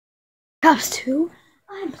Cubs 2.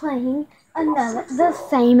 I'm playing the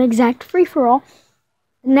same exact free-for-all.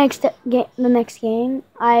 The next game,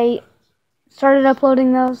 I started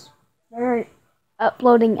uploading those. They're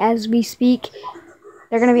uploading as we speak.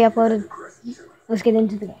 They're gonna be uploaded. Let's get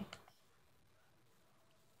into the game.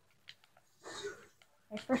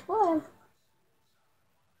 There's first blood.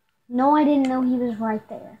 No, I didn't know he was right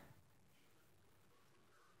there.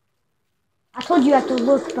 I told you have to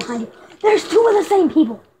look behind you. There's two of the same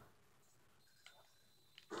people.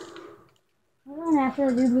 I'm going after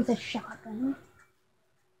a dude with a shotgun.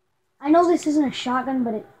 I know this isn't a shotgun,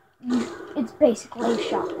 but it's basically a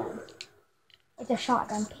shotgun. It's a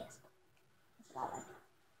shotgun pistol. That's what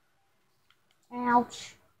I like.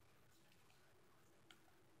 Ouch.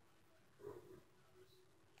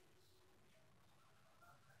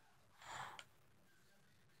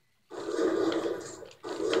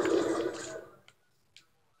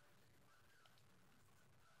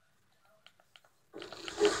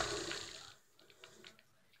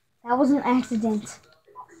 That was an accident.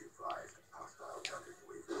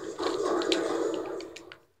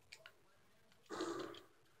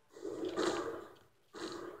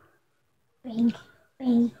 Bing,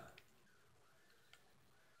 bing.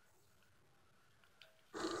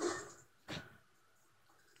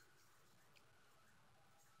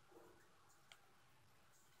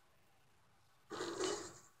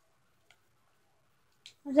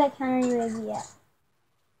 Where's that counter UAV at?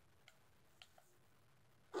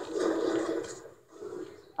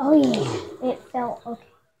 Oh yeah, it fell. Okay.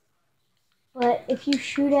 But if you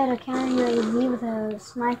shoot at a counter UAV with a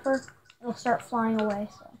sniper, it'll start flying away.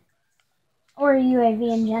 So, or a UAV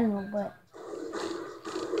in general. But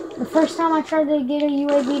the first time I tried to get a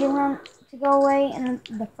UAV to go away, and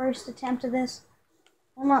the first attempt of this,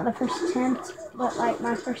 well, not the first attempt, but like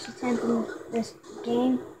my first attempt in this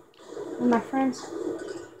game with my friends.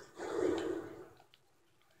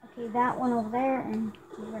 Okay, that one over there, and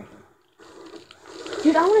he's right here.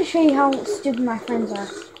 Dude, I want to show you how stupid my friends are.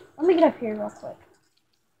 Let me get up here real quick.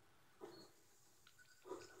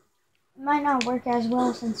 It might not work as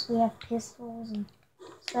well since we have pistols and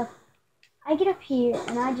stuff. I get up here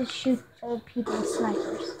and I just shoot people with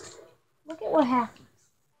snipers. Look at what happens.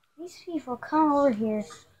 These people come over here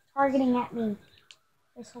targeting at me.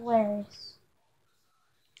 It's hilarious.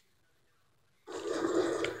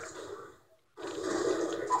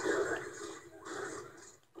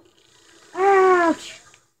 Ouch!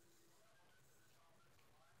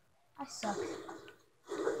 I suck.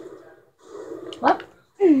 What?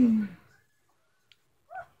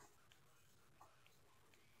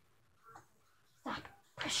 Stop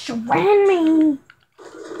pressuring me.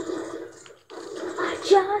 I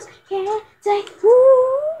just can't say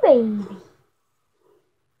ooh, baby.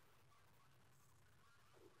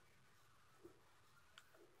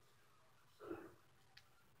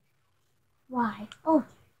 Why? Oh.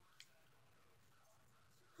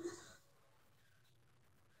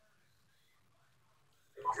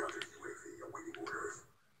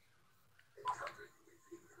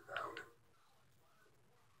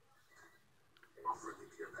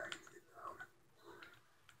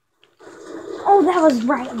 Oh, that was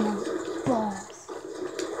right in the balls.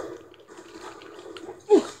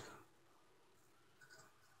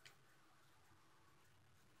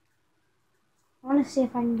 I want to see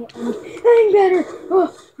if I can get anything better.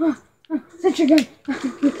 Set your gun.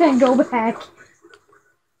 You can't go back.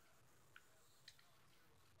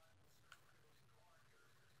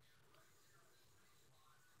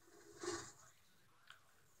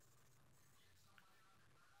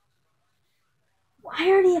 I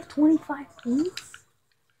already have 25 points.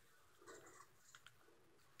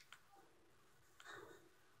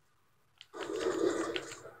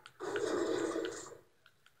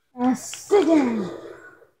 Sit down.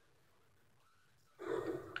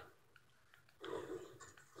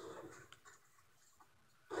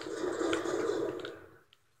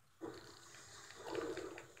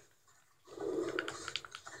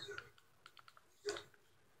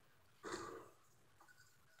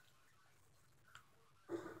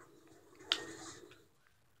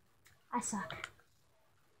 I suck.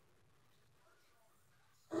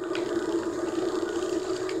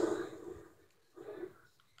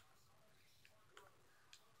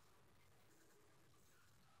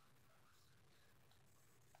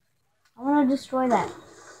 I want to destroy that.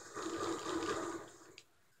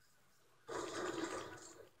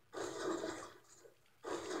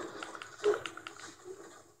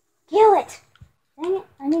 Kill it! Dang it,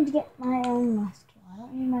 I need to get my own last kill. I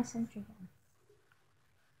don't need my sentry gun.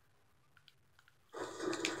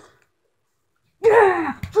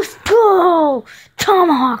 Yeah! Let's go!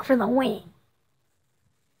 Tomahawk for the win!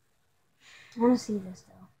 I want to see this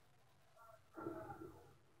though.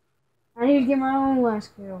 I need to get my own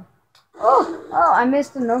last kill. Oh, I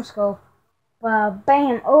missed the no scope.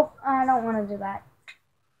 Bam. Oh, I don't want to do that.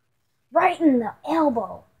 Right in the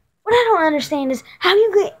elbow. What I don't understand is how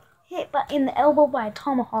you get hit in the elbow by a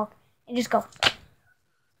tomahawk and just go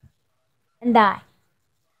and die.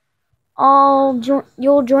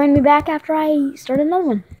 You'll join me back after I start another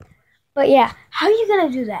one. But yeah, how are you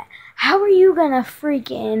gonna do that? How are you gonna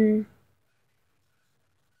freaking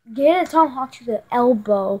get a tomahawk to the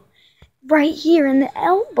elbow, right here in the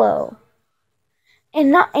elbow,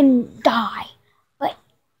 and die? But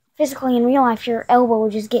physically in real life, your elbow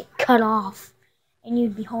would just get cut off, and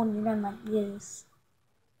you'd be holding your gun like this.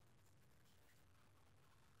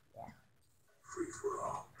 Yeah.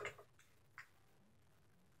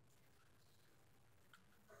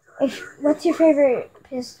 What's your favorite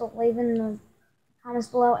pistol? Leave in the comments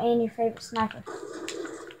below, and your favorite sniper.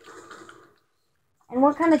 And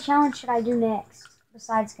what kind of challenge should I do next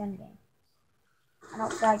besides gun game? I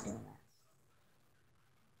don't feel like doing that.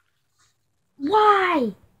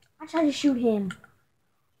 Why? I tried to shoot him.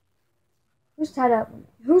 Who's tied up?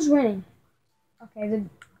 Who's winning? Okay, the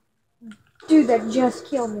dude that just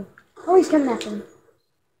killed me. Oh, he's coming after me.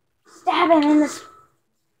 Stab him in the...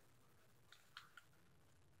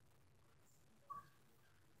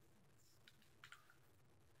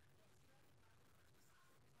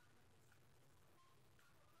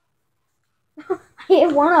 I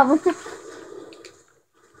hit one of them.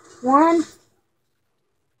 One.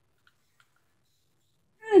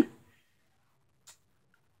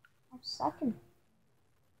 I'm sucking.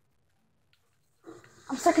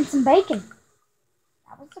 I'm sucking some bacon.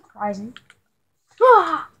 That was surprising.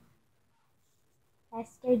 Ah! That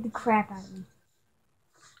scared the crap out of me.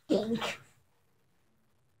 Dink.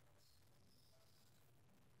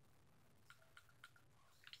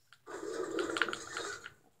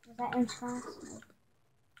 Was that insurance?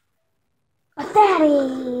 But that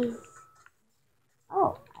is...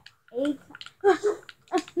 Oh, 8.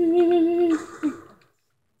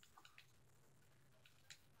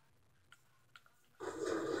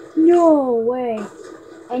 No way.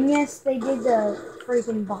 And yes, they did the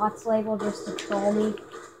freaking bots label just to troll me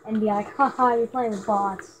and be like, haha, you're playing with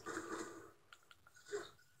bots.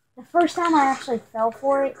 The first time I actually fell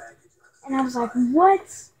for it, and I was like,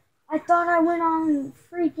 what? I thought I went on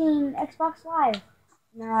freaking Xbox Live.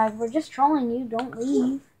 And they're like, we're just trolling you, don't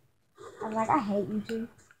leave. I was like, I hate you two.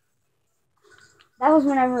 That was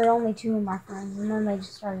whenever only 2 of my friends, and then they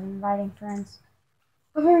just started inviting friends.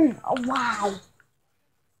 But then, why?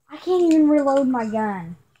 I can't even reload my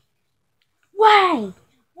gun. Why?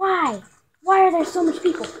 Why? Why are there so much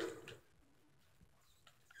people?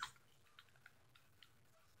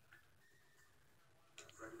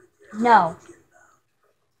 No.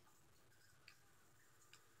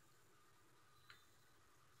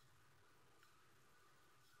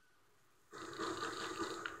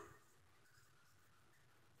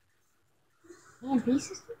 And B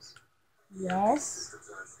systems? Yes.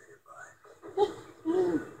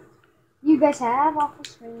 You guys have awful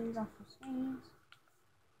screens, awful screens.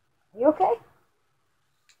 Are you okay?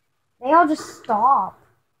 They all just stop.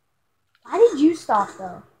 Why did you stop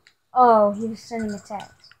though? Oh, he was sending a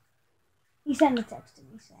text. He sent a text to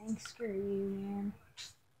me saying, screw you, man.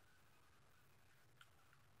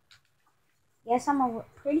 Yes, I'm a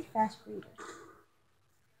pretty fast reader.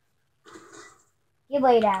 Get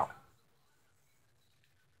laid out.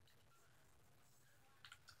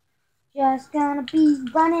 Just gonna be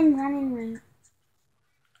running.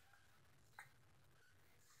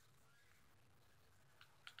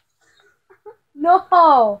 No!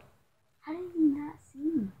 How did you not see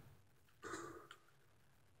me?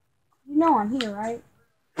 You know I'm here, right?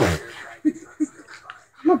 I'm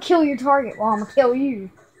gonna kill your target while I'm gonna kill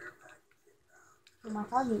you. Kill my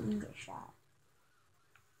target, you get shot.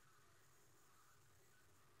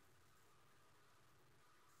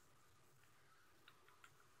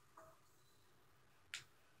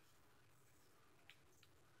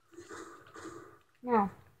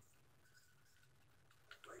 No.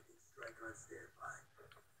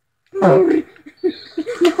 No.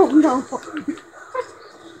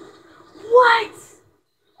 What?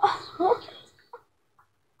 Oh.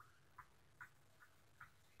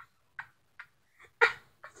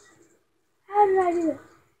 How did I do that?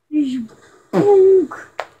 Bonk.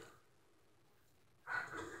 I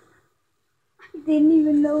didn't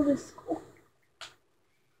even know the score.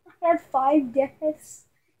 I had 5 deaths,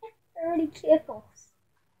 30 kills.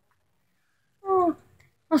 Oh.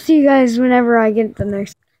 I'll see you guys whenever I get the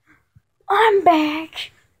next. I'm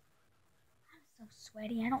back. I'm so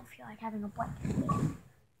sweaty. I don't feel like having a blanket.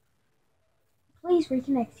 Please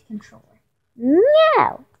reconnect the controller.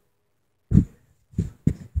 No!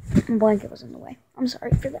 My blanket was in the way. I'm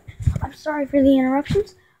sorry for that. I'm sorry for the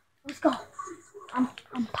interruptions. Let's go. I'm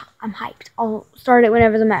hyped. I'll start it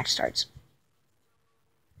whenever the match starts.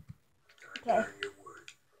 Okay.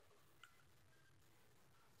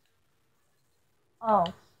 Oh,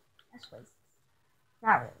 that's racist.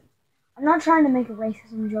 Not really. I'm not trying to make a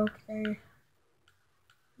racism joke there.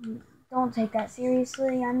 Don't take that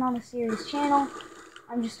seriously. I'm not a serious channel.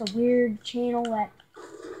 I'm just a weird channel that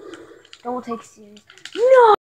don't take serious. No!